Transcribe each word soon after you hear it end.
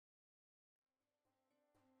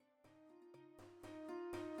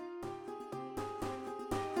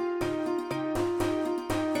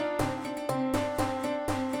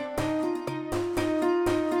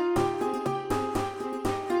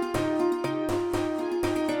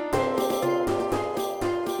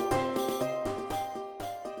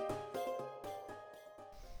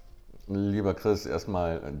Lieber Chris,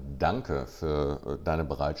 erstmal danke für deine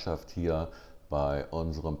Bereitschaft hier bei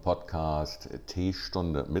unserem Podcast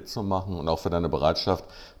Teestunde mitzumachen und auch für deine Bereitschaft,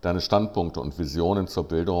 deine Standpunkte und Visionen zur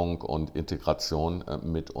Bildung und Integration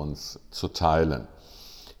mit uns zu teilen.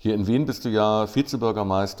 Hier in Wien bist du ja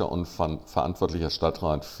Vizebürgermeister und verantwortlicher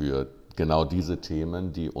Stadtrat für genau diese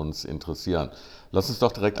Themen, die uns interessieren. Lass uns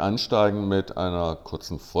doch direkt einsteigen mit einer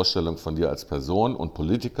kurzen Vorstellung von dir als Person und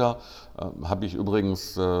Politiker. Habe ich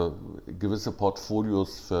übrigens gewisse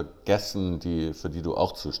Portfolios vergessen, für die du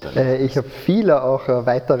auch zuständig bist? Ich habe viele auch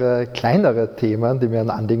weitere kleinere Themen, die mir ein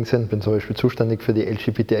Anliegen sind. Ich bin zum Beispiel zuständig für die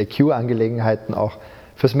LGBTIQ-Angelegenheiten, auch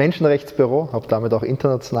fürs Menschenrechtsbüro, habe damit auch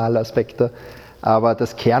internationale Aspekte. Aber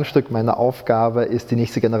das Kernstück meiner Aufgabe ist die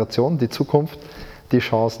nächste Generation, die Zukunft, die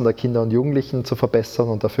Chancen der Kinder und Jugendlichen zu verbessern,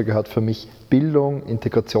 und dafür gehört für mich Bildung,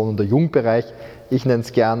 Integration und der Jugendbereich. Ich nenne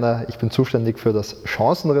es gerne, ich bin zuständig für das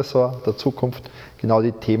Chancenressort der Zukunft, genau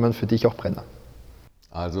die Themen, für die ich auch brenne.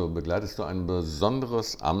 Also begleitest du ein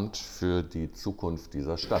besonderes Amt für die Zukunft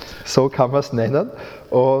dieser Stadt. So kann man es nennen,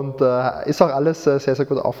 und ist auch alles sehr, sehr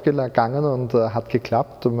gut aufgegangen und hat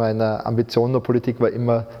geklappt. Und meine Ambition in der Politik war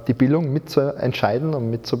immer, die Bildung mitzuentscheiden und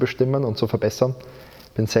mitzubestimmen und zu verbessern.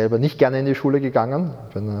 Ich bin selber nicht gerne in die Schule gegangen,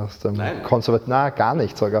 bin aus dem gar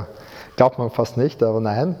nicht sogar, glaubt man fast nicht, aber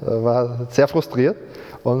nein, war sehr frustriert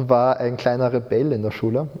und war ein kleiner Rebell in der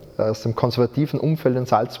Schule, aus dem konservativen Umfeld in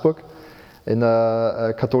Salzburg. In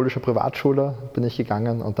eine katholische Privatschule bin ich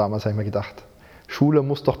gegangen, und damals habe ich mir gedacht, Schule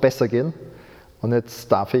muss doch besser gehen, und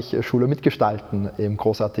jetzt darf ich Schule mitgestalten im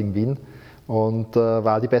großartigen Wien, und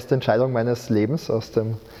war die beste Entscheidung meines Lebens, aus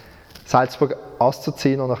dem Salzburg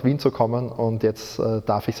auszuziehen und nach Wien zu kommen, und jetzt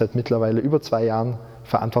darf ich seit mittlerweile über 2 Jahren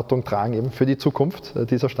Verantwortung tragen eben für die Zukunft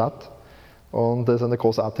dieser Stadt, und das ist eine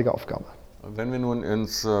großartige Aufgabe. Wenn wir nun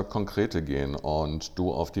ins Konkrete gehen und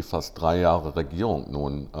du auf die fast 3 Jahre Regierung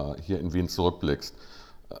nun hier in Wien zurückblickst,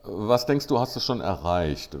 was denkst du, hast du schon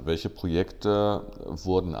erreicht? Welche Projekte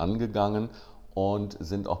wurden angegangen und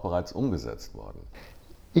sind auch bereits umgesetzt worden?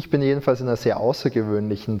 Ich bin jedenfalls in einer sehr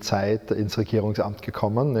außergewöhnlichen Zeit ins Regierungsamt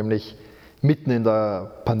gekommen, nämlich mitten in der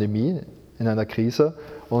Pandemie, in einer Krise.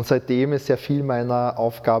 Und seitdem ist sehr viel meiner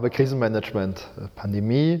Aufgabe Krisenmanagement.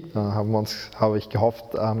 Pandemie, habe ich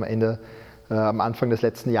gehofft am Anfang des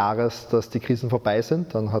letzten Jahres, dass die Krisen vorbei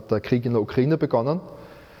sind. Dann hat der Krieg in der Ukraine begonnen.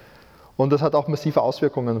 Und das hat auch massive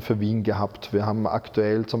Auswirkungen für Wien gehabt. Wir haben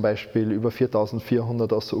aktuell zum Beispiel über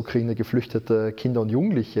 4.400 aus der Ukraine geflüchtete Kinder und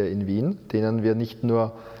Jugendliche in Wien, denen wir nicht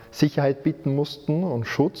nur Sicherheit bieten mussten und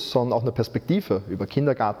Schutz, sondern auch eine Perspektive über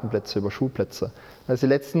Kindergartenplätze, über Schulplätze. Also die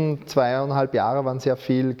letzten 2,5 Jahre waren sehr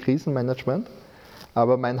viel Krisenmanagement,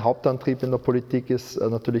 aber mein Hauptantrieb in der Politik ist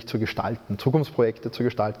natürlich zu gestalten, Zukunftsprojekte zu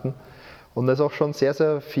gestalten. Und da ist auch schon sehr,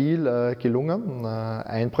 sehr viel gelungen.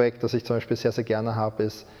 Ein Projekt, das ich zum Beispiel sehr, sehr gerne habe,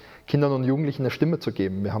 ist, Kindern und Jugendlichen eine Stimme zu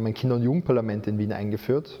geben. Wir haben ein Kinder- und Jugendparlament in Wien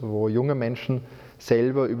eingeführt, wo junge Menschen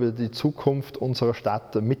selber über die Zukunft unserer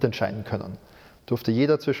Stadt mitentscheiden können. Durfte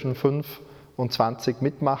jeder zwischen 5 und 20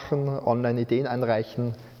 mitmachen, online Ideen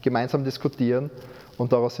einreichen, gemeinsam diskutieren,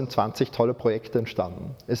 und daraus sind 20 tolle Projekte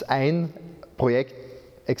entstanden. Ist ein Projekt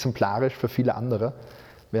exemplarisch für viele andere.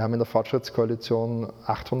 Wir haben in der Fortschrittskoalition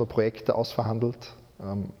 800 Projekte ausverhandelt.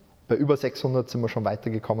 Bei über 600 sind wir schon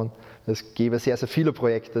weitergekommen. Es gäbe sehr, sehr viele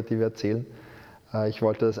Projekte, die wir erzählen. Ich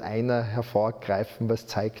wollte das eine hervorgreifen, weil es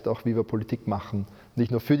zeigt auch, wie wir Politik machen.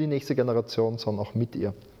 Nicht nur für die nächste Generation, sondern auch mit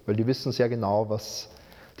ihr. Weil die wissen sehr genau, was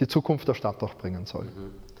die Zukunft der Stadt auch bringen soll.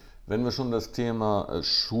 Wenn wir schon das Thema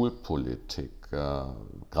Schulpolitik,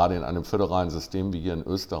 gerade in einem föderalen System wie hier in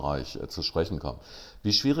Österreich, zu sprechen kommen,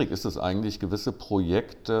 wie schwierig ist es eigentlich, gewisse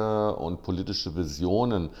Projekte und politische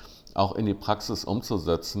Visionen auch in die Praxis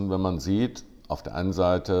umzusetzen, wenn man sieht, auf der einen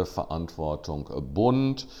Seite Verantwortung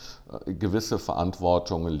Bund, gewisse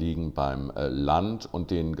Verantwortungen liegen beim Land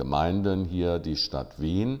und den Gemeinden, hier die Stadt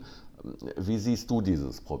Wien. Wie siehst du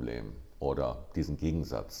dieses Problem oder diesen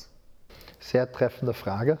Gegensatz? Sehr treffende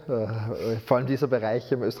Frage. Vor allem dieser Bereich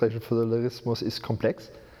im österreichischen Föderalismus ist komplex.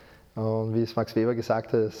 Und wie es Max Weber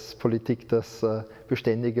gesagt hat, ist Politik das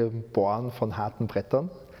beständige Bohren von harten Brettern.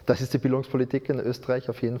 Das ist die Bildungspolitik in Österreich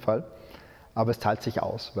auf jeden Fall. Aber es zahlt sich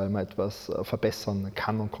aus, weil man etwas verbessern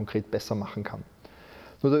kann und konkret besser machen kann.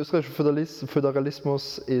 Nur der österreichische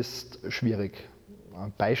Föderalismus ist schwierig.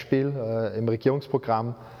 Ein Beispiel, im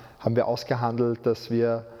Regierungsprogramm haben wir ausgehandelt, dass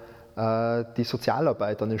wir die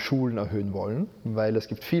Sozialarbeit an den Schulen erhöhen wollen, weil es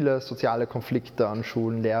gibt viele soziale Konflikte an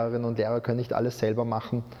Schulen. Lehrerinnen und Lehrer können nicht alles selber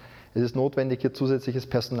machen. Es ist notwendig, hier zusätzliches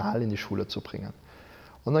Personal in die Schule zu bringen.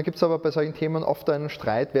 Und dann gibt es aber bei solchen Themen oft einen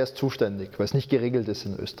Streit, wer ist zuständig, weil es nicht geregelt ist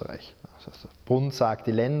in Österreich. Also der Bund sagt,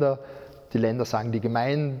 die Länder die Länder sagen die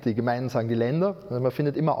Gemeinden sagen die Länder. Also man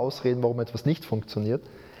findet immer Ausreden, warum etwas nicht funktioniert.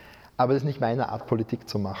 Aber das ist nicht meine Art, Politik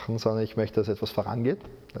zu machen, sondern ich möchte, dass etwas vorangeht.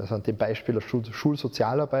 Also an dem Beispiel der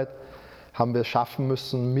Schulsozialarbeit haben wir es schaffen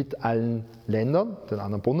müssen, mit allen Ländern, den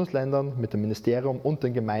anderen Bundesländern, mit dem Ministerium und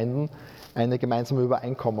den Gemeinden eine gemeinsame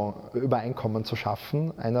Übereinkommen zu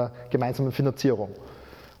schaffen, einer gemeinsamen Finanzierung.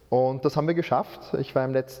 Und das haben wir geschafft. Ich war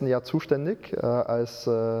im letzten Jahr zuständig als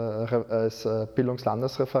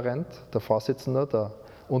Bildungslandesreferent, der Vorsitzende der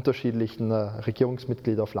unterschiedlichen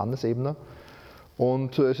Regierungsmitglieder auf Landesebene.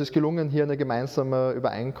 Und es ist gelungen, hier eine gemeinsame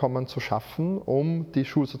Übereinkommen zu schaffen, um die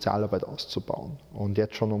Schulsozialarbeit auszubauen. Und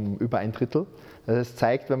jetzt schon um über ein Drittel. Das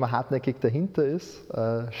zeigt, wenn man hartnäckig dahinter ist,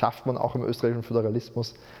 schafft man auch im österreichischen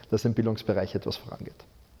Föderalismus, dass im Bildungsbereich etwas vorangeht.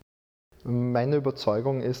 Meine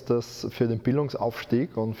Überzeugung ist, dass für den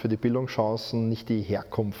Bildungsaufstieg und für die Bildungschancen nicht die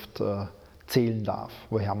Herkunft zählen darf,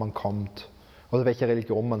 woher man kommt oder welche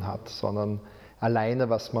Religion man hat, sondern alleine,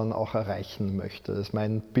 was man auch erreichen möchte. Das ist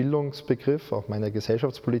mein Bildungsbegriff, auch meine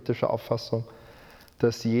gesellschaftspolitische Auffassung,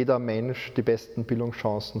 dass jeder Mensch die besten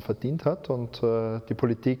Bildungschancen verdient hat und die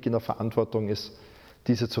Politik in der Verantwortung ist,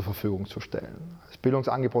 diese zur Verfügung zu stellen. Das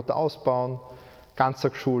Bildungsangebote ausbauen,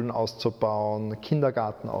 Ganztagsschulen auszubauen,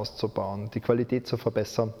 Kindergarten auszubauen, die Qualität zu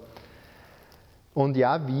verbessern. Und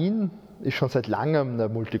ja, Wien ist schon seit langem eine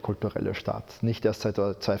multikulturelle Stadt. Nicht erst seit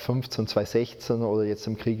 2015, 2016 oder jetzt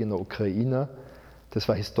im Krieg in der Ukraine. Das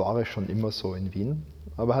war historisch schon immer so in Wien.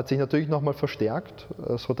 Aber hat sich natürlich nochmal verstärkt,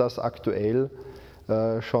 sodass aktuell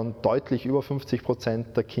schon deutlich über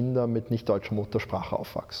 50% der Kinder mit nicht deutscher Muttersprache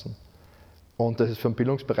aufwachsen. Und das ist für den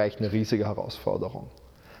Bildungsbereich eine riesige Herausforderung.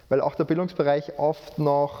 Weil auch der Bildungsbereich oft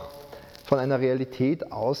noch von einer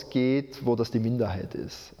Realität ausgeht, wo das die Minderheit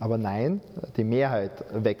ist. Aber nein, die Mehrheit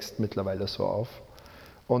wächst mittlerweile so auf.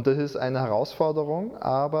 Und das ist eine Herausforderung,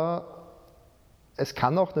 aber es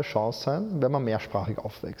kann auch eine Chance sein, wenn man mehrsprachig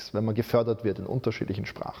aufwächst, wenn man gefördert wird in unterschiedlichen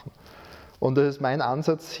Sprachen. Und das ist mein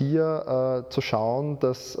Ansatz hier, zu schauen,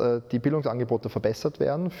 dass die Bildungsangebote verbessert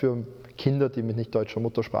werden für Kinder, die mit nicht deutscher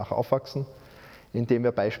Muttersprache aufwachsen, indem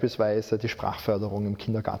wir beispielsweise die Sprachförderung im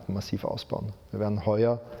Kindergarten massiv ausbauen. Wir werden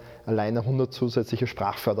heuer alleine 100 zusätzliche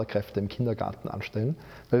Sprachförderkräfte im Kindergarten anstellen,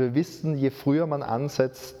 weil wir wissen, je früher man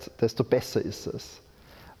ansetzt, desto besser ist es.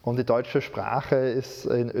 Und die deutsche Sprache ist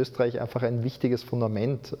in Österreich einfach ein wichtiges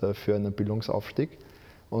Fundament für einen Bildungsaufstieg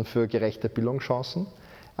und für gerechte Bildungschancen.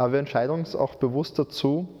 Aber wir entscheiden uns auch bewusst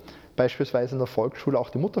dazu, beispielsweise in der Volksschule auch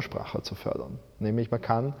die Muttersprache zu fördern. Nämlich man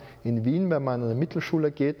kann in Wien, wenn man in eine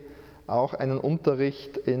Mittelschule geht, auch einen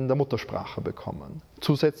Unterricht in der Muttersprache bekommen.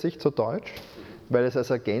 Zusätzlich zu Deutsch, weil es als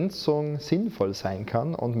Ergänzung sinnvoll sein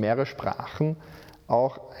kann und mehrere Sprachen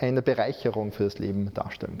auch eine Bereicherung für das Leben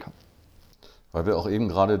darstellen kann. Weil wir auch eben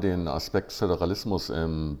gerade den Aspekt Föderalismus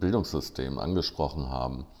im Bildungssystem angesprochen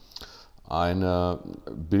haben. Eine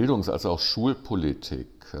Bildungs- als auch Schulpolitik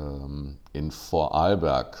in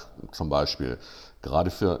Vorarlberg zum Beispiel,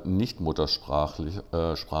 gerade für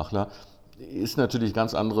Nicht-Muttersprachler, ist natürlich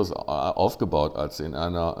ganz anderes aufgebaut als in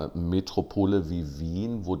einer Metropole wie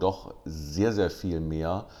Wien, wo doch sehr, sehr viel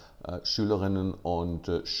mehr Schülerinnen und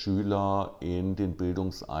Schüler in den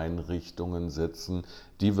Bildungseinrichtungen sitzen,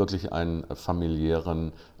 die wirklich einen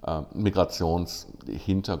familiären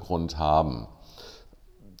Migrationshintergrund haben.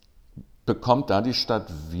 Bekommt da die Stadt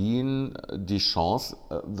Wien die Chance,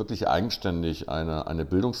 wirklich eigenständig eine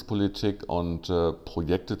Bildungspolitik und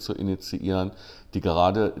Projekte zu initiieren, die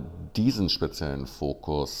gerade diesen speziellen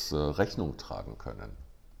Fokus Rechnung tragen können?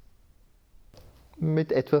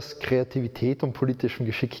 Mit etwas Kreativität und politischem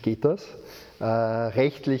Geschick geht das.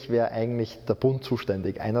 Rechtlich wäre eigentlich der Bund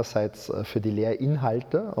zuständig, einerseits für die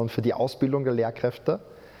Lehrinhalte und für die Ausbildung der Lehrkräfte,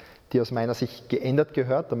 die aus meiner Sicht geändert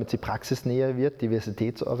gehört, damit sie praxisnäher wird,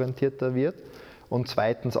 diversitätsorientierter wird. Und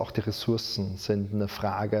zweitens auch die Ressourcen sind eine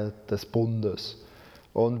Frage des Bundes.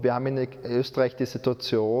 Und wir haben in Österreich die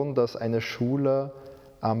Situation, dass eine Schule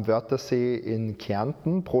am Wörthersee in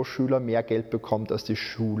Kärnten pro Schüler mehr Geld bekommt als die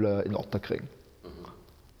Schule in Otterkring.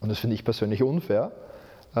 Und das finde ich persönlich unfair.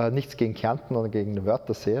 Nichts gegen Kärnten oder gegen den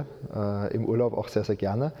Wörthersee, im Urlaub auch sehr, sehr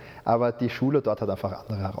gerne. Aber die Schule dort hat einfach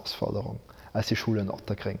andere Herausforderungen als die Schule in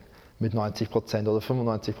Otterkring mit 90% oder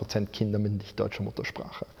 95% Kinder mit nicht deutscher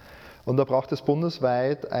Muttersprache. Und da braucht es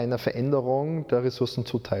bundesweit eine Veränderung der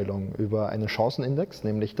Ressourcenzuteilung über einen Chancenindex,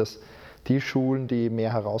 nämlich dass die Schulen, die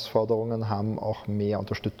mehr Herausforderungen haben, auch mehr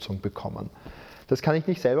Unterstützung bekommen. Das kann ich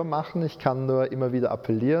nicht selber machen, ich kann nur immer wieder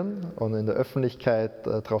appellieren und in der Öffentlichkeit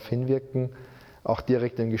darauf hinwirken, auch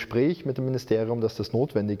direkt im Gespräch mit dem Ministerium, dass das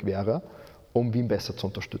notwendig wäre, um Wien besser zu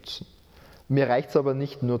unterstützen. Mir reicht es aber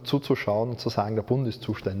nicht nur zuzuschauen und zu sagen, der Bund ist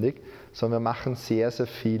zuständig, sondern wir machen sehr, sehr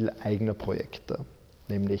viel eigene Projekte.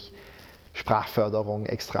 Nämlich Sprachförderung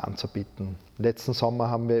extra anzubieten. Letzten Sommer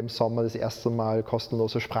haben wir im Sommer das erste Mal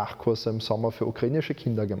kostenlose Sprachkurse im Sommer für ukrainische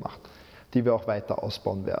Kinder gemacht, die wir auch weiter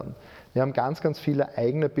ausbauen werden. Wir haben ganz, ganz viele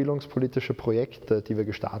eigene bildungspolitische Projekte, die wir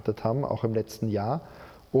gestartet haben, auch im letzten Jahr,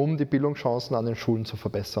 um die Bildungschancen an den Schulen zu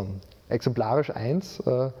verbessern. Exemplarisch eins,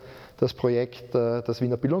 das Projekt des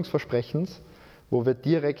Wiener Bildungsversprechens, wo wir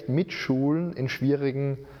direkt mit Schulen mit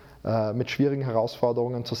schwierigen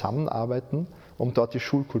Herausforderungen zusammenarbeiten, um dort die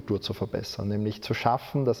Schulkultur zu verbessern, nämlich zu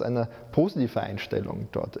schaffen, dass eine positive Einstellung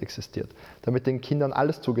dort existiert, damit den Kindern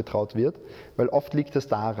alles zugetraut wird, weil oft liegt es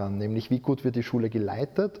daran, nämlich wie gut wird die Schule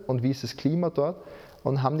geleitet und wie ist das Klima dort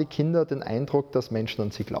und haben die Kinder den Eindruck, dass Menschen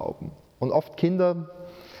an sie glauben. Und oft Kinder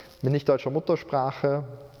mit nicht deutscher Muttersprache,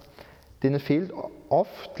 denen fehlt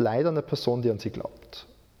oft leider eine Person, die an sie glaubt.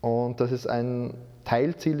 Und das ist ein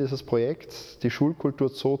Teilziel dieses Projekts, die Schulkultur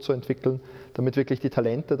so zu entwickeln, damit wirklich die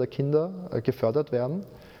Talente der Kinder gefördert werden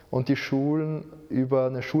und die Schulen über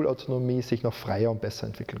eine Schulautonomie sich noch freier und besser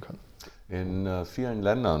entwickeln können. In vielen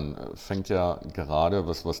Ländern fängt ja gerade,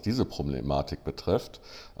 was diese Problematik betrifft,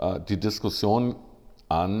 die Diskussion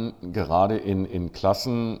an, gerade in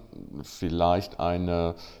Klassen vielleicht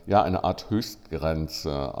eine Art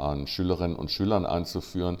Höchstgrenze an Schülerinnen und Schülern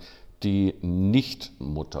einzuführen, die nicht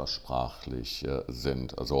muttersprachlich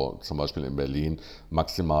sind. Also zum Beispiel in Berlin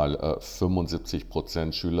maximal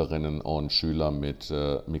 75% Schülerinnen und Schüler mit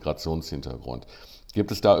Migrationshintergrund.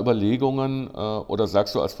 Gibt es da Überlegungen oder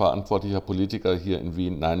sagst du als verantwortlicher Politiker hier in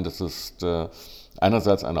Wien, nein, das ist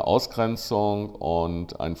einerseits eine Ausgrenzung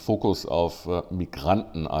und ein Fokus auf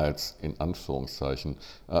Migranten als in Anführungszeichen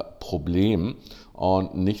Problem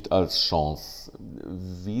und nicht als Chance.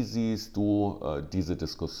 Wie siehst du diese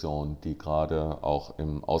Diskussion, die gerade auch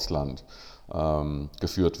im Ausland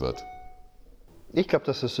geführt wird? Ich glaube,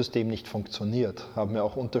 dass das System nicht funktioniert. Haben wir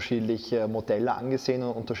auch unterschiedliche Modelle angesehen in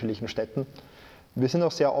unterschiedlichen Städten. Wir sind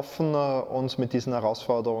auch sehr offen, uns mit diesen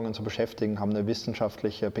Herausforderungen zu beschäftigen, haben eine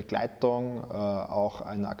wissenschaftliche Begleitung, auch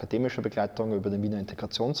eine akademische Begleitung über den Wiener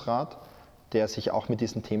Integrationsrat, der sich auch mit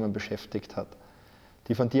diesen Themen beschäftigt hat.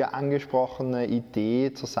 Die von dir angesprochene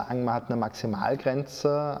Idee zu sagen, man hat eine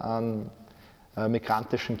Maximalgrenze an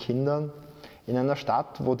migrantischen Kindern in einer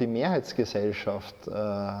Stadt, wo die Mehrheitsgesellschaft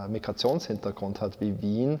Migrationshintergrund hat wie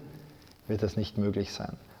Wien, wird das nicht möglich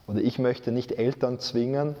sein. Oder ich möchte nicht Eltern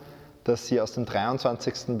zwingen, dass sie aus dem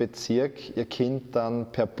 23. Bezirk ihr Kind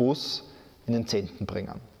dann per Bus in den 10.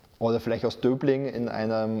 bringen. Oder vielleicht aus Döbling in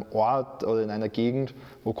einem Ort oder in einer Gegend,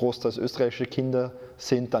 wo großteils österreichische Kinder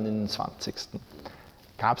sind, dann in den 20.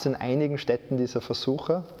 Gab es in einigen Städten diese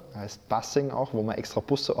Versuche, heißt Busing auch, wo man extra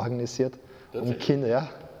Busse organisiert, um Kinder,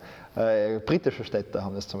 britische Städte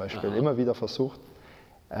haben das zum Beispiel immer wieder versucht.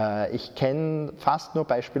 Ich kenne fast nur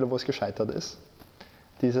Beispiele, wo es gescheitert ist.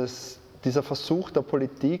 Dieser Versuch der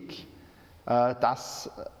Politik, das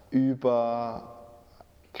über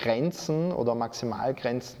Grenzen oder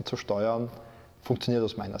Maximalgrenzen zu steuern, funktioniert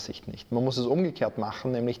aus meiner Sicht nicht. Man muss es umgekehrt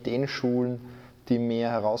machen, nämlich den Schulen, die mehr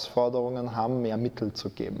Herausforderungen haben, mehr Mittel zu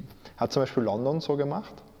geben. Hat zum Beispiel London so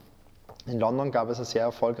gemacht. In London gab es ein sehr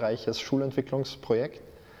erfolgreiches Schulentwicklungsprojekt,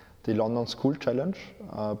 die London School Challenge,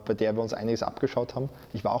 bei der wir uns einiges abgeschaut haben.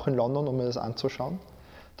 Ich war auch in London, um mir das anzuschauen.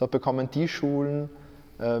 Dort bekommen die Schulen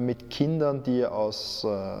mit Kindern, die aus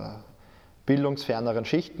bildungsferneren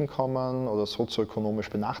Schichten kommen oder sozioökonomisch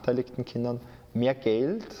benachteiligten Kindern, mehr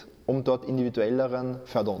Geld, um dort individuelleren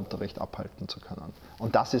Förderunterricht abhalten zu können.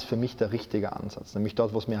 Und das ist für mich der richtige Ansatz, nämlich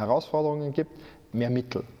dort, wo es mehr Herausforderungen gibt, mehr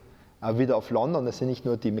Mittel. Aber wieder auf London, das sind nicht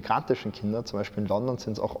nur die migrantischen Kinder, zum Beispiel in London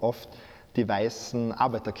sind es auch oft die weißen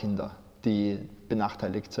Arbeiterkinder, die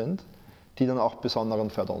benachteiligt sind, die dann auch besonderen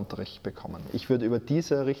Förderunterricht bekommen. Ich würde über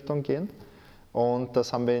diese Richtung gehen. Und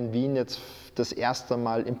das haben wir in Wien jetzt das erste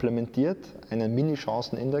Mal implementiert, einen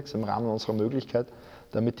Mini-Chancenindex im Rahmen unserer Möglichkeit,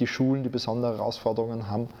 damit die Schulen, die besondere Herausforderungen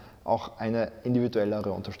haben, auch eine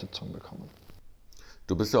individuellere Unterstützung bekommen.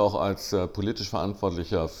 Du bist ja auch als politisch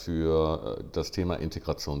Verantwortlicher für das Thema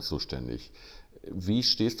Integration zuständig. Wie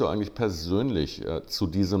stehst du eigentlich persönlich zu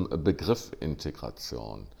diesem Begriff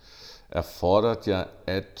Integration? Er fordert ja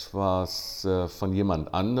etwas von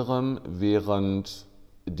jemand anderem, während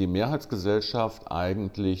die Mehrheitsgesellschaft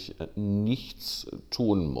eigentlich nichts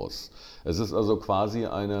tun muss. Es ist also quasi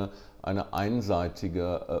eine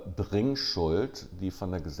einseitige Bringschuld, die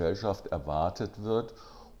von der Gesellschaft erwartet wird,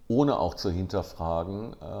 ohne auch zu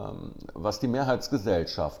hinterfragen, was die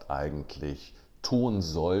Mehrheitsgesellschaft eigentlich tun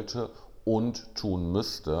sollte und tun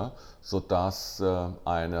müsste, sodass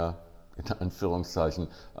eine in Anführungszeichen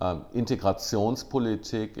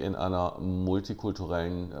Integrationspolitik in einer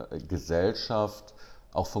multikulturellen Gesellschaft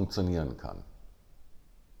auch funktionieren kann.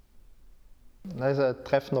 Das ist ein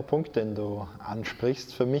treffender Punkt, den du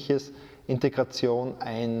ansprichst. Für mich ist Integration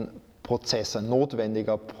ein Prozess, ein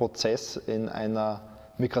notwendiger Prozess in einer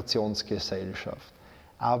Migrationsgesellschaft.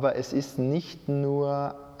 Aber es ist nicht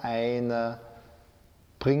nur eine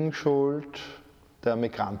Bringschuld der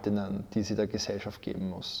Migrantinnen, die sie der Gesellschaft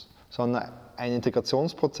geben muss, sondern ein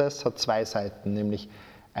Integrationsprozess hat zwei Seiten, nämlich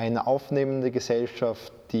eine aufnehmende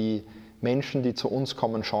Gesellschaft, die Menschen, die zu uns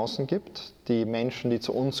kommen, Chancen gibt, die Menschen, die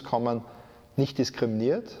zu uns kommen, nicht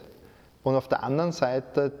diskriminiert, und auf der anderen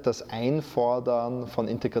Seite das Einfordern von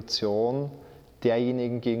Integration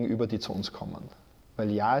derjenigen gegenüber, die zu uns kommen.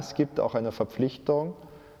 Weil ja, es gibt auch eine Verpflichtung,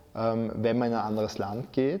 wenn man in ein anderes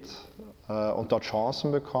Land geht und dort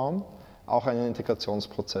Chancen bekommt, auch einen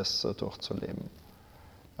Integrationsprozess durchzuleben.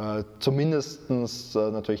 Zumindest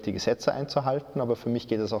natürlich die Gesetze einzuhalten, aber für mich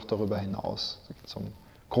geht es auch darüber hinaus. Es geht um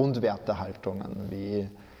Grundwertehaltungen wie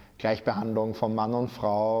Gleichbehandlung von Mann und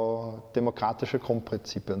Frau, demokratische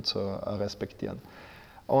Grundprinzipien zu respektieren.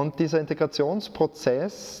 Und dieser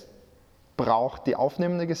Integrationsprozess braucht die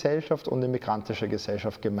aufnehmende Gesellschaft und die migrantische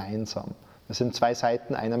Gesellschaft gemeinsam. Das sind zwei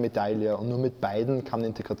Seiten einer Medaille und nur mit beiden kann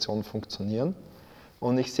Integration funktionieren.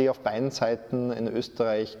 Und ich sehe auf beiden Seiten in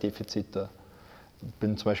Österreich Defizite. Ich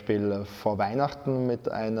bin zum Beispiel vor Weihnachten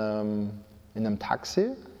in einem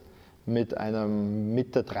Taxi mit einem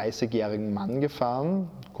Mitte 30-jährigen Mann gefahren,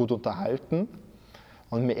 gut unterhalten.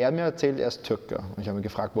 Und er mir erzählt, er ist Türke. Und ich habe ihn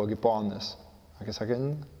gefragt, wo er geboren ist. Er hat gesagt,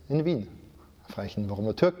 in Wien. Da frage ich ihn, warum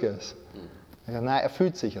er Türke ist. Er sagt, er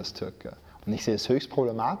fühlt sich als Türke. Und ich sehe es höchst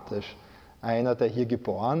problematisch. Einer, der hier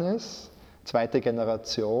geboren ist, zweite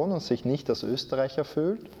Generation und sich nicht als Österreicher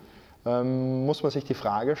fühlt, muss man sich die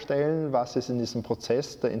Frage stellen, was ist in diesem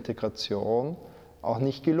Prozess der Integration auch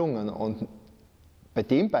nicht gelungen. Und bei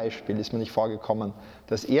dem Beispiel ist mir nicht vorgekommen,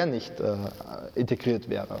 dass er nicht integriert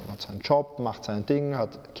wäre. Er hat seinen Job, macht sein Ding,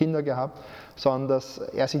 hat Kinder gehabt, sondern dass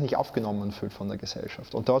er sich nicht aufgenommen fühlt von der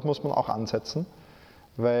Gesellschaft. Und dort muss man auch ansetzen,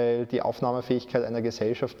 weil die Aufnahmefähigkeit einer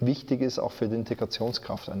Gesellschaft wichtig ist, auch für die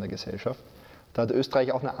Integrationskraft einer Gesellschaft. Da hat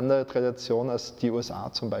Österreich auch eine andere Tradition als die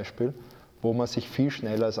USA zum Beispiel, wo man sich viel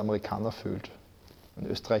schneller als Amerikaner fühlt. In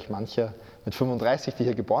Österreich manche mit 35, die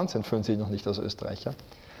hier geboren sind, fühlen sich noch nicht als Österreicher.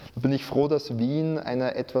 Da bin ich froh, dass Wien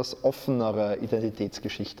eine etwas offenere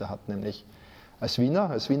Identitätsgeschichte hat, nämlich als Wiener,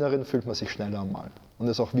 als Wienerin fühlt man sich schneller einmal. Und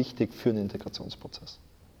das ist auch wichtig für den Integrationsprozess.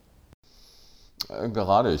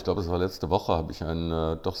 Gerade, ich glaube, es war letzte Woche, habe ich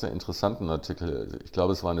einen doch sehr interessanten Artikel, ich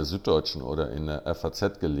glaube, es war in der Süddeutschen oder in der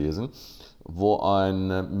FAZ gelesen, wo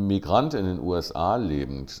ein Migrant in den USA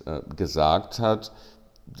lebend gesagt hat,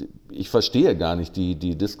 ich verstehe gar nicht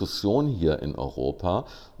die Diskussion hier in Europa.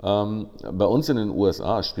 Bei uns in den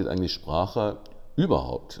USA spielt eigentlich Sprache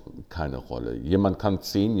überhaupt keine Rolle. Jemand kann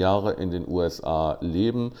 10 Jahre in den USA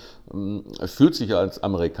leben, fühlt sich als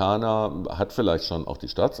Amerikaner, hat vielleicht schon auch die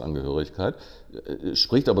Staatsangehörigkeit,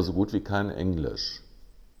 spricht aber so gut wie kein Englisch.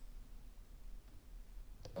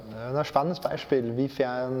 Ein spannendes Beispiel,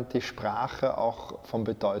 inwiefern die Sprache auch von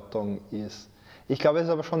Bedeutung ist. Ich glaube, es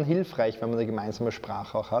ist aber schon hilfreich, wenn man eine gemeinsame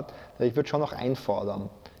Sprache auch hat. Ich würde schon auch einfordern.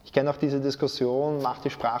 Ich kenne auch diese Diskussion, macht die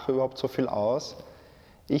Sprache überhaupt so viel aus?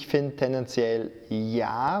 Ich finde tendenziell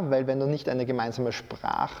ja, weil wenn du nicht eine gemeinsame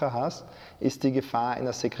Sprache hast, ist die Gefahr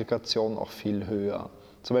einer Segregation auch viel höher.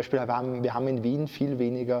 Zum Beispiel wir haben in Wien viel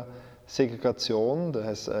weniger Segregation,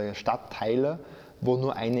 das heißt Stadtteile, wo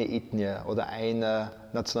nur eine Ethnie oder eine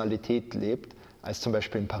Nationalität lebt, als zum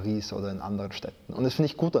Beispiel in Paris oder in anderen Städten. Und das finde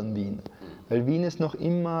ich gut an Wien, weil Wien ist noch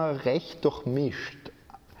immer recht durchmischt.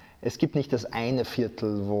 Es gibt nicht das eine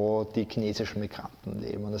Viertel, wo die chinesischen Migranten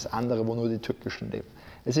leben und das andere, wo nur die türkischen leben.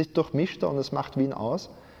 Es ist durchmischter und es macht Wien aus.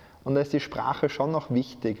 Und da ist die Sprache schon noch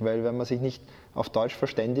wichtig, weil wenn man sich nicht auf Deutsch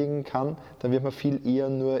verständigen kann, dann wird man viel eher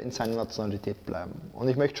nur in seiner Nationalität bleiben. Und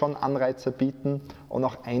ich möchte schon Anreize bieten und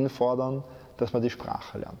auch einfordern, dass man die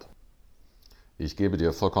Sprache lernt. Ich gebe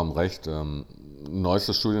dir vollkommen recht.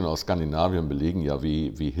 Neueste Studien aus Skandinavien belegen ja,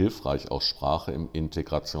 wie hilfreich auch Sprache im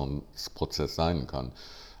Integrationsprozess sein kann.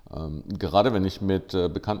 Gerade wenn ich mit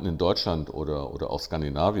Bekannten in Deutschland oder auch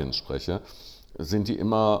Skandinavien spreche, sind die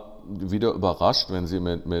immer wieder überrascht, wenn sie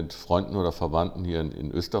mit Freunden oder Verwandten hier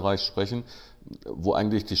in Österreich sprechen, wo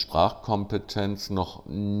eigentlich die Sprachkompetenz noch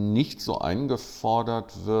nicht so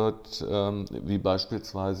eingefordert wird, wie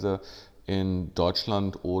beispielsweise in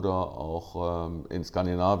Deutschland oder auch in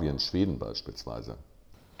Skandinavien, Schweden beispielsweise.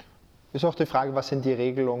 Ist auch die Frage, was sind die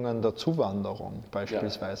Regelungen der Zuwanderung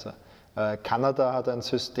beispielsweise? Ja. Kanada hat ein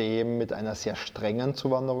System mit einer sehr strengen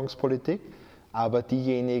Zuwanderungspolitik, aber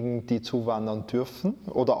diejenigen, die zuwandern dürfen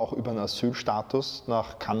oder auch über einen Asylstatus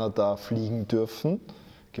nach Kanada fliegen dürfen,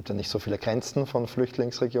 Es gibt ja nicht so viele Grenzen von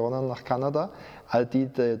Flüchtlingsregionen nach Kanada. All die,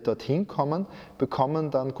 die dorthin kommen, bekommen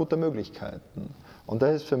dann gute Möglichkeiten. Und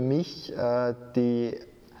das ist für mich die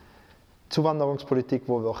Zuwanderungspolitik,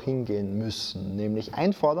 wo wir auch hingehen müssen, nämlich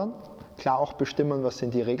einfordern, klar auch bestimmen, was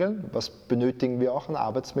sind die Regeln, was benötigen wir auch an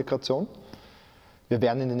Arbeitsmigration. Wir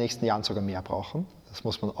werden in den nächsten Jahren sogar mehr brauchen, das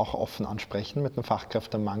muss man auch offen ansprechen mit dem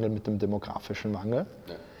Fachkräftemangel, mit dem demografischen Mangel.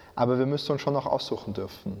 Ja. Aber wir müssen uns schon auch aussuchen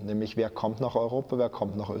dürfen, nämlich wer kommt nach Europa, wer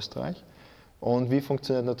kommt nach Österreich und wie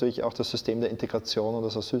funktioniert natürlich auch das System der Integration und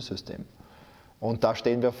das Asylsystem. Und da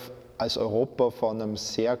stehen wir als Europa vor einem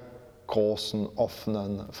sehr großen,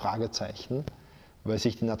 offenen Fragezeichen, weil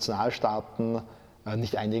sich die Nationalstaaten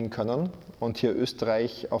nicht einigen können und hier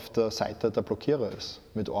Österreich auf der Seite der Blockierer ist,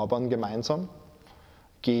 mit Orban gemeinsam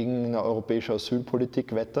gegen eine europäische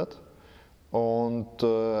Asylpolitik wettet. Und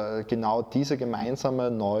genau diese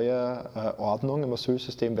gemeinsame neue Ordnung im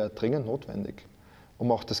Asylsystem wäre dringend notwendig,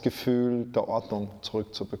 um auch das Gefühl der Ordnung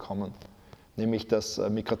zurückzubekommen. Nämlich, dass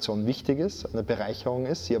Migration wichtig ist, eine Bereicherung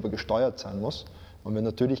ist, sie aber gesteuert sein muss und wir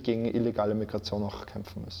natürlich gegen illegale Migration auch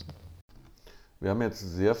kämpfen müssen. Wir haben jetzt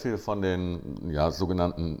sehr viel von den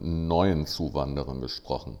sogenannten neuen Zuwanderern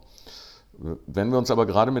gesprochen. Wenn wir uns aber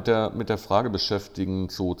gerade mit der Frage beschäftigen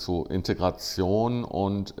zu Integration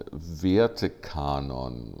und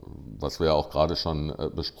Wertekanon, was wir ja auch gerade schon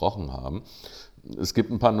besprochen haben, es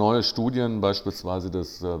gibt ein paar neue Studien, beispielsweise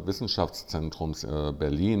des Wissenschaftszentrums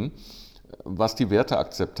Berlin, was die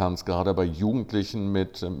Werteakzeptanz gerade bei Jugendlichen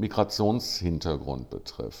mit Migrationshintergrund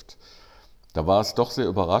betrifft. Da war es doch sehr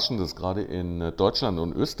überraschend, dass gerade in Deutschland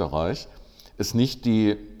und Österreich es nicht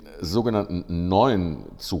die sogenannten neuen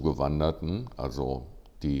Zugewanderten, also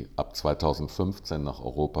die ab 2015 nach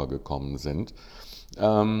Europa gekommen sind,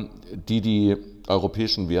 die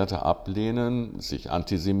europäischen Werte ablehnen, sich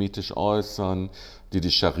antisemitisch äußern,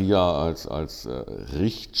 die Scharia als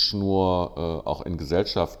Richtschnur auch in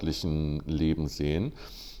gesellschaftlichen Leben sehen.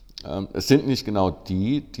 Es sind nicht genau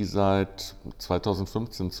die seit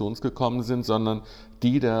 2015 zu uns gekommen sind, sondern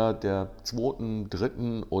die der zweiten,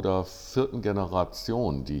 dritten oder vierten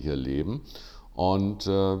Generation, die hier leben und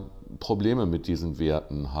Probleme mit diesen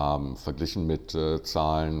Werten haben, verglichen mit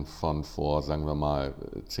Zahlen von vor, sagen wir mal,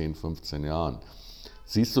 10, 15 Jahren.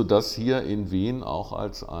 Siehst du das hier in Wien auch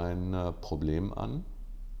als ein Problem an?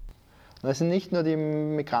 Es sind nicht nur die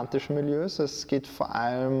migrantischen Milieus, es geht vor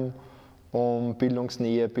allem um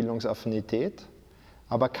Bildungsnähe, Bildungsaffinität,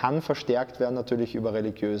 aber kann verstärkt werden natürlich über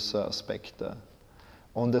religiöse Aspekte.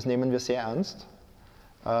 Und das nehmen wir sehr ernst,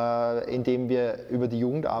 indem wir über die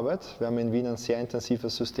Jugendarbeit, wir haben in Wien ein sehr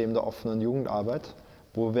intensives System der offenen Jugendarbeit,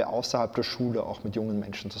 wo wir außerhalb der Schule auch mit jungen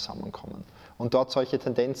Menschen zusammenkommen und dort solche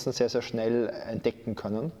Tendenzen sehr, sehr schnell entdecken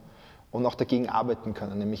können und auch dagegen arbeiten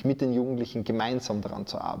können, nämlich mit den Jugendlichen gemeinsam daran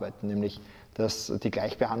zu arbeiten, nämlich dass die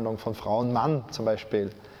Gleichbehandlung von Frau und Mann zum Beispiel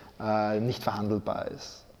nicht verhandelbar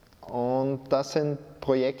ist. Und das sind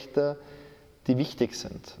Projekte, die wichtig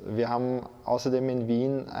sind. Wir haben außerdem in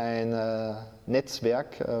Wien ein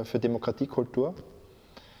Netzwerk für Demokratiekultur,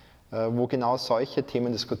 wo genau solche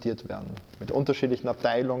Themen diskutiert werden. Mit unterschiedlichen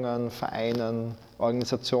Abteilungen, Vereinen,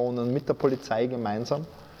 Organisationen, mit der Polizei gemeinsam,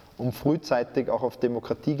 um frühzeitig auch auf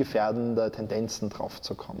demokratiegefährdende Tendenzen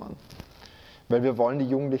draufzukommen. Weil wir wollen die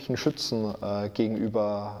Jugendlichen schützen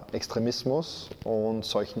gegenüber Extremismus und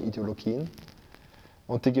solchen Ideologien.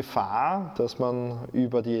 Und die Gefahr, dass man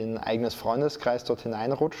über den eigenen Freundeskreis dort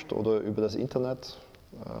hineinrutscht oder über das Internet,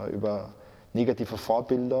 über negative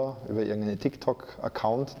Vorbilder, über irgendeinen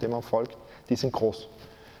TikTok-Account, dem man folgt, die sind groß.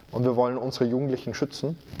 Und wir wollen unsere Jugendlichen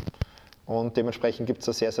schützen. Und dementsprechend gibt es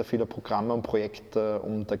da sehr, sehr viele Programme und Projekte,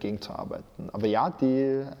 um dagegen zu arbeiten. Aber ja,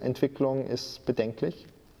 die Entwicklung ist bedenklich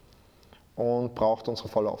und braucht unsere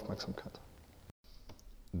volle Aufmerksamkeit.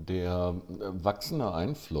 Der wachsende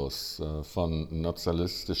Einfluss von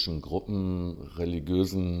nationalistischen Gruppen,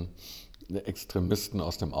 religiösen Extremisten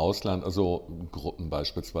aus dem Ausland, also Gruppen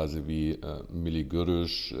beispielsweise wie Milli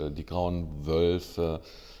Görüş, die Grauen Wölfe,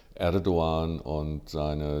 Erdogan und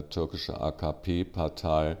seine türkische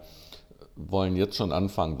AKP-Partei, wollen jetzt schon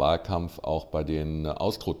anfangen, Wahlkampf auch bei den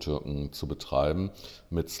Austro-Türken zu betreiben,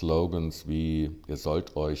 mit Slogans wie: Ihr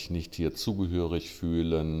sollt euch nicht hier zugehörig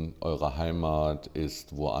fühlen, eure Heimat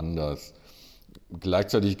ist woanders.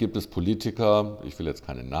 Gleichzeitig gibt es Politiker, ich will jetzt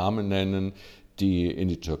keine Namen nennen, die in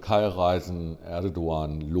die Türkei reisen,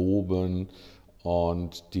 Erdogan loben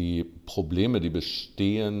und die Probleme, die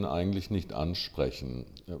bestehen, eigentlich nicht ansprechen.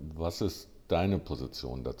 Was ist deine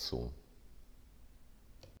Position dazu?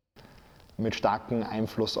 Mit starkem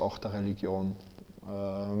Einfluss auch der Religion.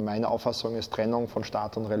 Meine Auffassung ist Trennung von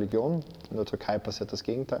Staat und Religion. In der Türkei passiert das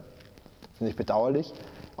Gegenteil. Finde ich bedauerlich.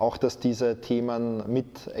 auch, dass diese Themen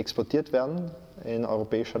mit exportiert werden in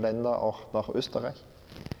europäische Länder, auch nach Österreich.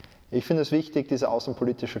 Ich finde es wichtig, diese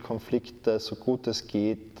außenpolitischen Konflikte, so gut es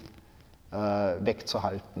geht,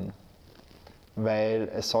 wegzuhalten, weil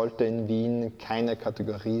es sollte in Wien keine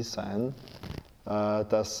Kategorie sein,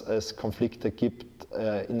 dass es Konflikte gibt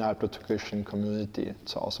innerhalb der türkischen Community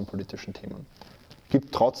zu außenpolitischen Themen.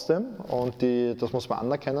 Gibt trotzdem, und das muss man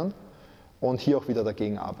anerkennen und hier auch wieder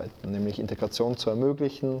dagegen arbeiten, nämlich Integration zu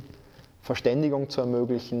ermöglichen, Verständigung zu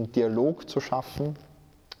ermöglichen, Dialog zu schaffen.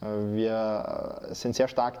 Wir sind sehr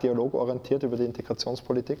stark dialogorientiert über die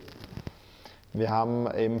Integrationspolitik. Wir haben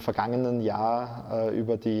im vergangenen Jahr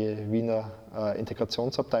über die Wiener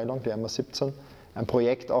Integrationsabteilung, die MA17, ein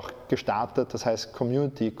Projekt auch gestartet, das heißt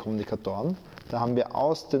Community-Kommunikatoren. Da haben wir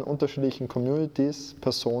aus den unterschiedlichen Communities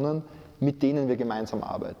Personen, mit denen wir gemeinsam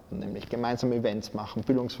arbeiten, nämlich gemeinsam Events machen,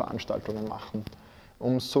 Bildungsveranstaltungen machen,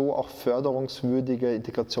 um so auch förderungswürdige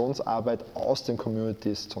Integrationsarbeit aus den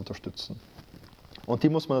Communities zu unterstützen. Und die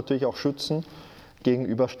muss man natürlich auch schützen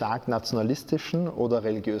gegenüber stark nationalistischen oder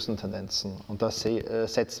religiösen Tendenzen. Und da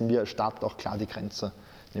setzen wir als Stadt auch klar die Grenze,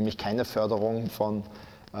 nämlich keine Förderung von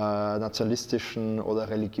nationalistischen oder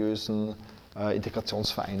religiösen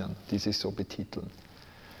Integrationsvereinen, die sich so betiteln.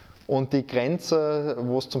 Und die Grenze,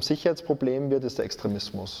 wo es zum Sicherheitsproblem wird, ist der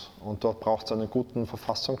Extremismus. Und dort braucht es einen guten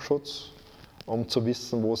Verfassungsschutz, um zu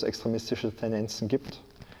wissen, wo es extremistische Tendenzen gibt.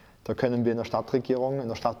 Da können wir in der Stadtregierung, in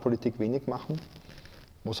der Stadtpolitik wenig machen.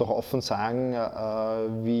 Ich muss auch offen sagen,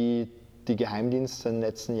 wie die Geheimdienste in den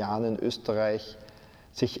letzten Jahren in Österreich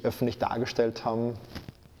sich öffentlich dargestellt haben,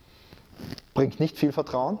 bringt nicht viel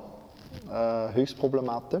Vertrauen, höchst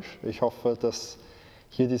problematisch. Ich hoffe, dass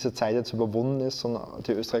hier diese Zeit jetzt überwunden ist und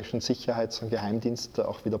die österreichischen Sicherheits- und Geheimdienste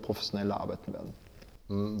auch wieder professioneller arbeiten werden.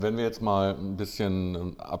 Wenn wir jetzt mal ein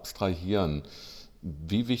bisschen abstrahieren,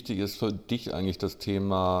 wie wichtig ist für dich eigentlich das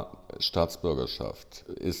Thema Staatsbürgerschaft?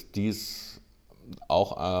 Ist dies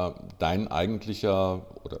auch dein eigentlicher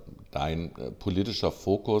oder dein politischer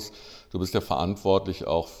Fokus? Du bist ja verantwortlich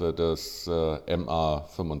auch für das MA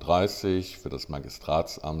 35, für das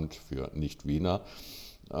Magistratsamt für Nicht-Wiener.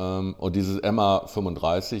 Und dieses MA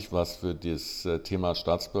 35, was für das Thema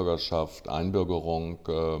Staatsbürgerschaft, Einbürgerung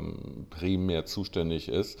primär zuständig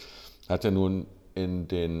ist, hat ja nun in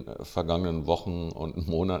den vergangenen Wochen und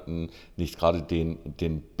Monaten nicht gerade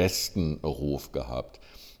den besten Ruf gehabt.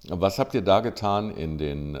 Was habt ihr da getan in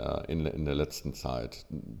der letzten Zeit?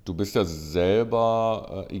 Du bist ja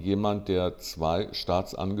selber jemand, der 2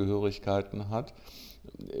 Staatsangehörigkeiten hat.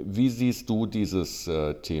 Wie siehst du dieses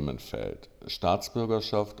Themenfeld?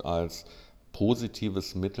 Staatsbürgerschaft als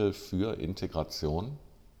positives Mittel für Integration?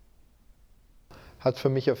 Hat für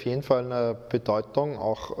mich auf jeden Fall eine Bedeutung,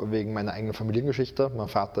 auch wegen meiner eigenen Familiengeschichte. Mein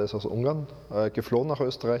Vater ist aus Ungarn geflohen nach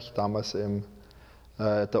Österreich, damals in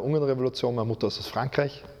der Ungarn-Revolution. Meine Mutter ist aus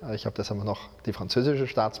Frankreich. Ich habe deshalb noch die französische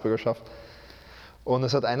Staatsbürgerschaft. Und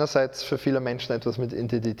es hat einerseits für viele Menschen etwas mit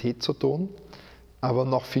Identität zu tun, aber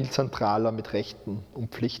noch viel zentraler mit Rechten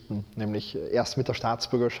und Pflichten. Nämlich erst mit der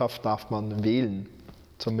Staatsbürgerschaft darf man wählen,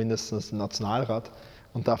 zumindest im Nationalrat,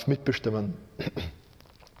 und darf mitbestimmen.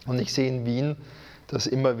 Und ich sehe in Wien, dass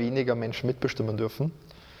immer weniger Menschen mitbestimmen dürfen.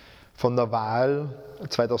 Von der Wahl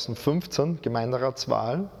 2015,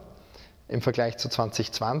 Gemeinderatswahl, im Vergleich zu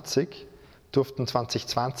 2020 durften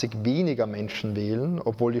 2020 weniger Menschen wählen,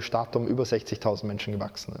 obwohl die Stadt um über 60.000 Menschen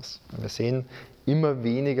gewachsen ist. Wir sehen, immer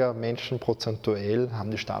weniger Menschen prozentuell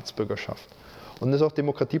haben die Staatsbürgerschaft. Und das ist auch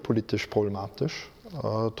demokratiepolitisch problematisch.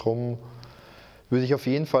 Darum würde ich auf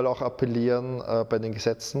jeden Fall auch appellieren, bei den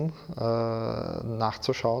Gesetzen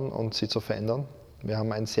nachzuschauen und sie zu verändern. Wir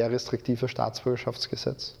haben ein sehr restriktives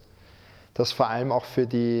Staatsbürgerschaftsgesetz, das vor allem auch für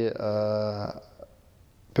die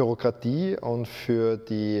Bürokratie und für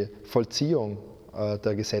die Vollziehung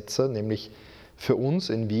der Gesetze, nämlich für uns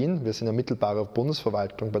in Wien, wir sind ja mittelbare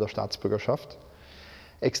Bundesverwaltung bei der Staatsbürgerschaft,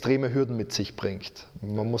 extreme Hürden mit sich bringt.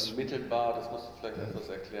 Mittelbar, das musst du vielleicht etwas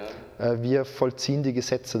erklären. Wir vollziehen die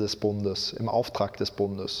Gesetze des Bundes im Auftrag des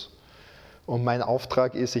Bundes. Und mein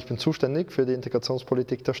Auftrag ist, ich bin zuständig für die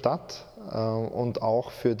Integrationspolitik der Stadt und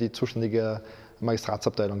auch für die zuständige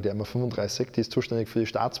Magistratsabteilung, die MA 35, die ist zuständig für die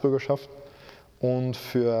Staatsbürgerschaft und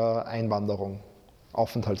für Einwanderung,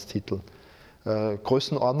 Aufenthaltstitel.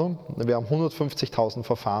 Größenordnung, wir haben 150.000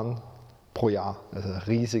 Verfahren pro Jahr, also eine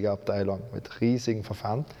riesige Abteilung mit riesigen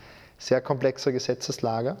Verfahren, sehr komplexe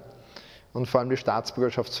Gesetzeslage und vor allem die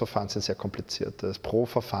Staatsbürgerschaftsverfahren sind sehr kompliziert. Pro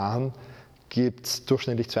Verfahren gibt es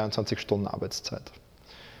durchschnittlich 22 Stunden Arbeitszeit.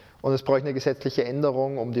 Und es braucht eine gesetzliche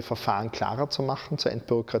Änderung, um die Verfahren klarer zu machen, zu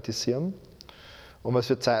entbürokratisieren. Und was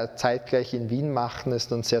wir zeitgleich in Wien machen,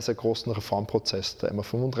 ist einen sehr, sehr großen Reformprozess der MA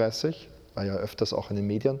 35. war ja öfters auch in den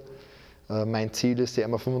Medien. Mein Ziel ist, die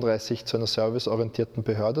MA35 zu einer serviceorientierten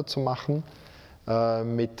Behörde zu machen,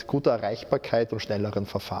 mit guter Erreichbarkeit und schnelleren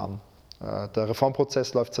Verfahren. Der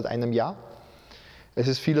Reformprozess läuft seit einem Jahr. Es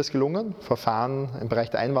ist vieles gelungen. Verfahren im Bereich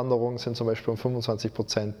der Einwanderung sind zum Beispiel um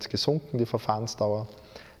 25% gesunken, die Verfahrensdauer.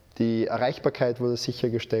 Die Erreichbarkeit wurde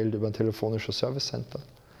sichergestellt über ein telefonisches Servicecenter.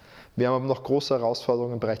 Wir haben aber noch große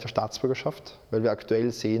Herausforderungen im Bereich der Staatsbürgerschaft, weil wir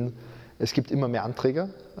aktuell sehen, es gibt immer mehr Anträge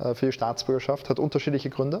für die Staatsbürgerschaft, hat unterschiedliche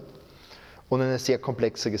Gründe und eine sehr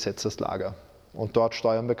komplexe Gesetzeslage. Und dort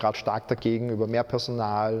steuern wir gerade stark dagegen über mehr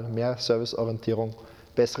Personal, mehr Serviceorientierung,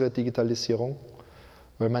 bessere Digitalisierung,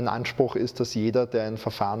 weil mein Anspruch ist, dass jeder, der ein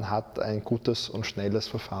Verfahren hat, ein gutes und schnelles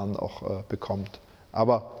Verfahren auch bekommt.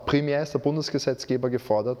 Aber primär ist der Bundesgesetzgeber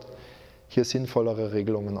gefordert, hier sinnvollere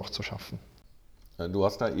Regelungen auch zu schaffen. Du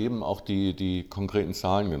hast da eben auch die konkreten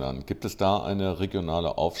Zahlen genannt. Gibt es da eine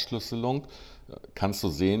regionale Aufschlüsselung? Kannst du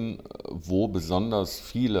sehen, wo besonders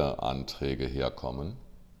viele Anträge herkommen?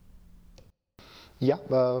 Ja,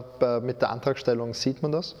 mit der Antragstellung sieht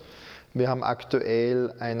man das. Wir haben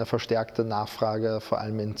aktuell eine verstärkte Nachfrage vor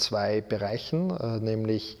allem in zwei Bereichen,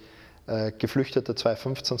 nämlich Geflüchtete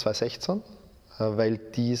 2015, 2016, weil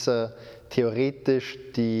diese theoretisch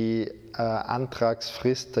die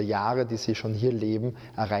Antragsfrist der Jahre, die sie schon hier leben,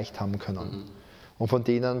 erreicht haben können. Und von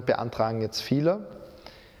denen beantragen jetzt viele.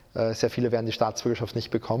 Sehr viele werden die Staatsbürgerschaft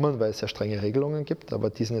nicht bekommen, weil es sehr strenge Regelungen gibt, aber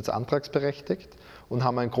die sind jetzt antragsberechtigt und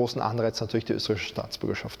haben einen großen Anreiz, natürlich die österreichische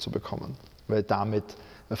Staatsbürgerschaft zu bekommen, weil damit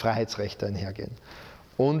Freiheitsrechte einhergehen.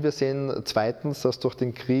 Und wir sehen zweitens, dass durch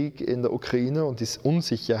den Krieg in der Ukraine und die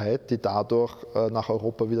Unsicherheit, die dadurch nach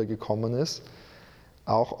Europa wieder gekommen ist,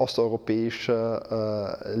 auch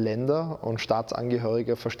osteuropäische Länder und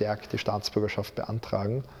Staatsangehörige verstärkt die Staatsbürgerschaft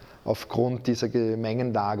beantragen, aufgrund dieser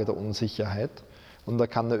Gemengenlage der Unsicherheit. Und da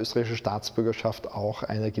kann der österreichische Staatsbürgerschaft auch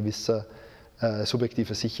eine gewisse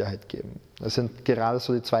subjektive Sicherheit geben. Das sind gerade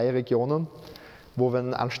so die zwei Regionen, wo wir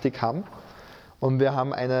einen Anstieg haben. Und wir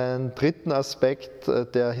haben einen dritten Aspekt,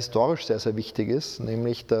 der historisch sehr, sehr wichtig ist,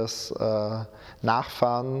 nämlich dass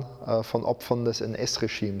Nachfahren von Opfern des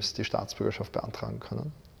NS-Regimes die Staatsbürgerschaft beantragen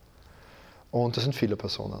können. Und das sind viele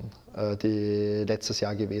Personen, die letztes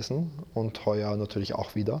Jahr gewesen und heuer natürlich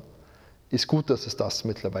auch wieder. Ist gut, dass es das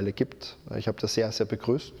mittlerweile gibt. Ich habe das sehr, sehr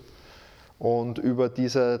begrüßt. Und über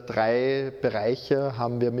diese drei Bereiche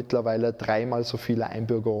haben wir mittlerweile 3-mal so viele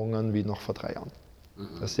Einbürgerungen wie noch vor 3 Jahren.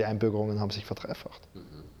 Also die Einbürgerungen haben sich verdreifacht.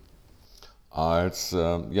 Als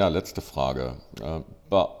letzte Frage.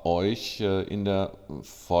 Bei euch in der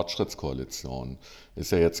Fortschrittskoalition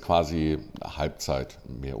ist ja jetzt quasi Halbzeit,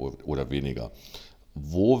 mehr oder weniger.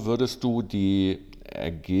 Wo würdest du die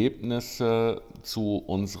Ergebnisse zu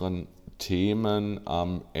unseren Themen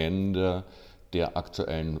am Ende der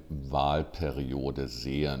aktuellen Wahlperiode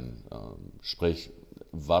sehen? Sprich,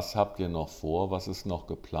 was habt ihr noch vor, was ist noch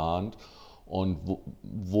geplant? Und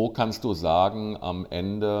wo kannst du sagen, am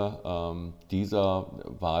Ende dieser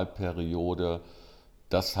Wahlperiode,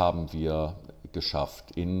 das haben wir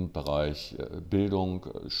geschafft im Bereich Bildung,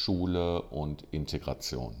 Schule und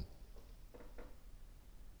Integration?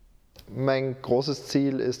 Mein großes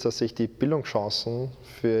Ziel ist, dass sich die Bildungschancen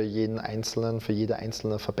für jeden Einzelnen, für jede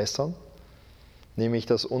Einzelne verbessern. Nämlich,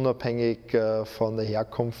 dass unabhängig von der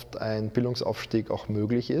Herkunft ein Bildungsaufstieg auch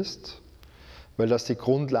möglich ist, weil das die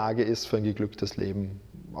Grundlage ist für ein geglücktes Leben,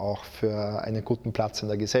 auch für einen guten Platz in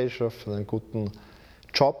der Gesellschaft, für einen guten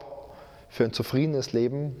Job, für ein zufriedenes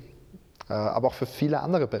Leben, aber auch für viele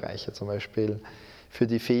andere Bereiche, zum Beispiel für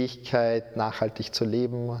die Fähigkeit, nachhaltig zu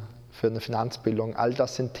leben, für eine Finanzbildung. All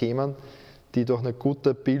das sind Themen, die durch eine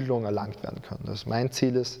gute Bildung erlangt werden können. Also mein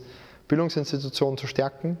Ziel ist, Bildungsinstitutionen zu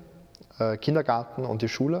stärken, Kindergarten und die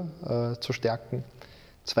Schule zu stärken.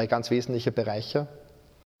 2 ganz wesentliche Bereiche.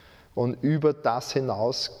 Und über das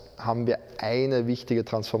hinaus haben wir eine wichtige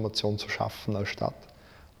Transformation zu schaffen als Stadt.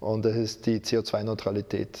 Und das ist die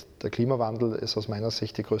CO2-Neutralität. Der Klimawandel ist aus meiner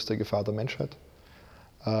Sicht die größte Gefahr der Menschheit.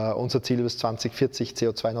 Unser Ziel ist 2040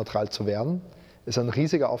 CO2-neutral zu werden. Ist ein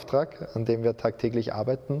riesiger Auftrag, an dem wir tagtäglich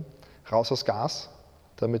arbeiten. Raus aus Gas,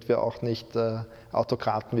 damit wir auch nicht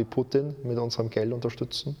Autokraten wie Putin mit unserem Geld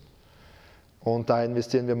unterstützen. Und da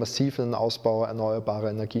investieren wir massiv in den Ausbau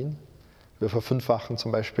erneuerbarer Energien. Wir verfünffachen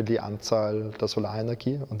zum Beispiel die Anzahl der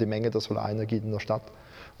Solarenergie und die Menge der Solarenergie in der Stadt,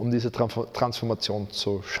 um diese Transformation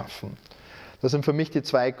zu schaffen. Das sind für mich die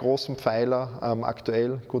 2 großen Pfeiler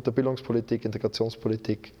aktuell, gute Bildungspolitik,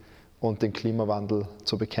 Integrationspolitik und den Klimawandel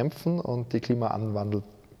zu bekämpfen und die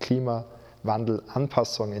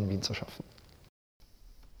Klimawandelanpassung in Wien zu schaffen.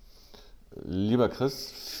 Lieber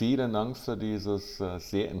Chris, vielen Dank für dieses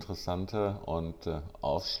sehr interessante und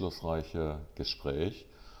aufschlussreiche Gespräch.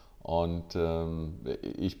 Und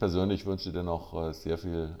ich persönlich wünsche dir noch sehr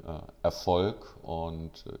viel Erfolg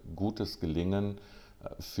und gutes Gelingen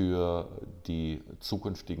für die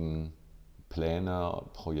zukünftigen Pläne,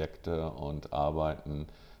 Projekte und Arbeiten,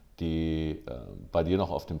 die bei dir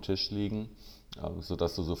noch auf dem Tisch liegen,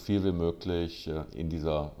 sodass du so viel wie möglich in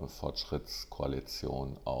dieser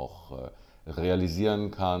Fortschrittskoalition auch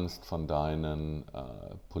realisieren kannst von deinen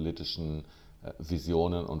politischen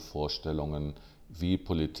Visionen und Vorstellungen, wie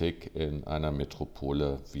Politik in einer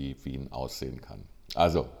Metropole wie Wien aussehen kann.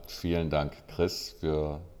 Also, vielen Dank, Chris,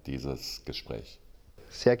 für dieses Gespräch.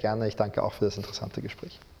 Sehr gerne. Ich danke auch für das interessante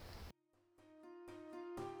Gespräch.